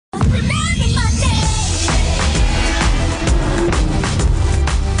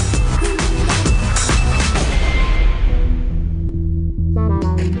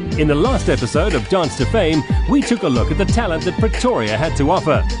In the last episode of Dance2Fame, we took a look at the talent that Pretoria had to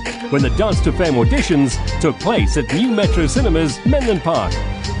offer when the Dance2Fame auditions took place at New Metro Cinemas, Menlyn Park.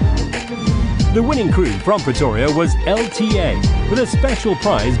 The winning crew from Pretoria was LTA, with a special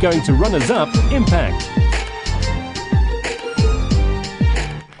prize going to runners-up Impact.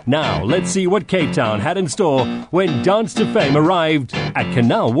 Now, let's see what Cape Town had in store when Dance2Fame arrived at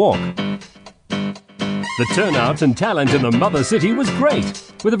Canal Walk. The turnout and talent in the mother city was great,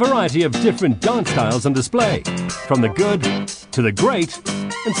 with a variety of different dance styles on display, from the good to the great,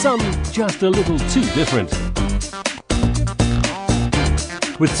 and some just a little too different.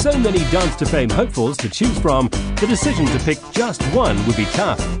 With so many Dance2Fame hopefuls to choose from, the decision to pick just one would be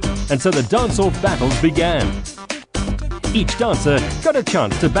tough, and so the dance-off battles began. Each dancer got a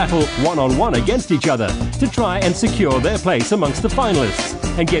chance to battle one-on-one against each other to try and secure their place amongst the finalists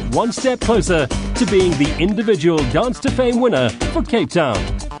and get one step closer to being the individual Dance2Fame winner for Cape Town.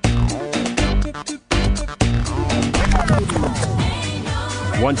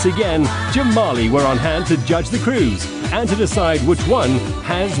 Once again, Jamali were on hand to judge the crews and to decide which one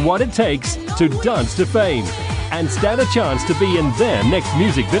has what it takes to Dance2Fame and stand a chance to be in their next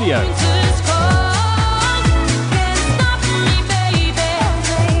music video.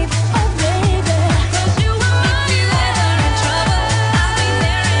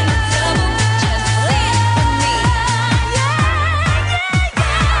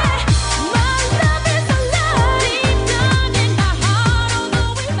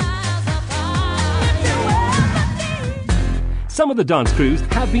 Some of the dance crews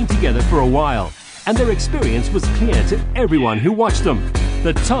have been together for a while, and their experience was clear to everyone who watched them.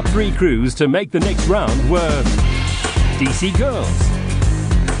 The top 3 crews to make the next round were DC Girls,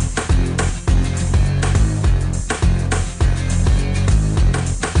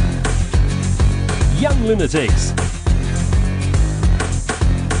 Young Lunatics,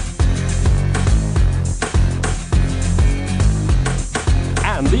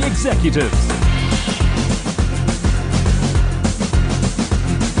 and the Executives.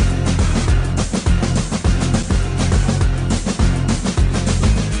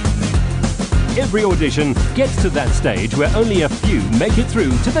 Every audition gets to that stage where only a few make it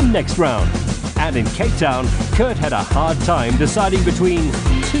through to the next round. And in Cape Town, Kurt had a hard time deciding between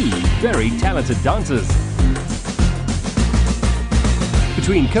 2 very talented dancers.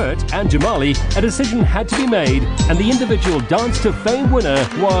 Between Kurt and Jamali, a decision had to be made, and the individual Dance2Fame winner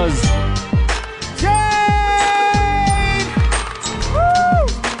was Jade! Woo!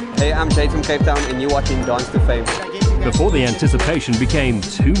 Hey, I'm Jade from Cape Town, and you're watching Dance2Fame. Before the anticipation became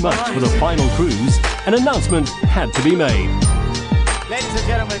too much for the final cruise, an announcement had to be made. Ladies and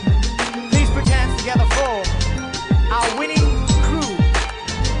gentlemen, please put your hands together for our winning crew,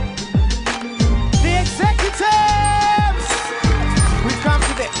 the Executives! We've come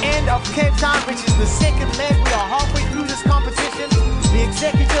to the end of Cape Town, which is the second leg. We are halfway through this competition. The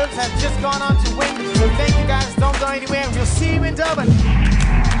Executives have just gone on to win, so thank you guys. Don't go anywhere, and we'll see you in Durban.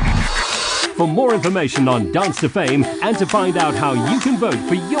 For more information on Dance2Fame and to find out how you can vote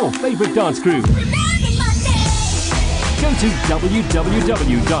for your favorite dance crew, go to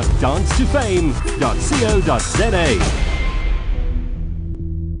www.dance2fame.co.za.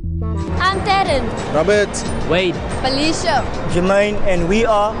 I'm Darren, Robert, Wade, Felicia, Jermaine, and we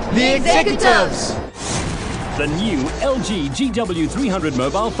are the Executives. The new LG GW300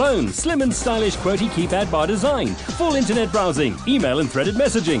 mobile phone. Slim and stylish QWERTY keypad bar design. Full internet browsing, email and threaded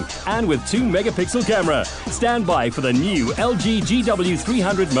messaging. And with 2-megapixel camera. Stand by for the new LG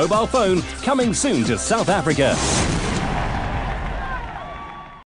GW300 mobile phone coming soon to South Africa.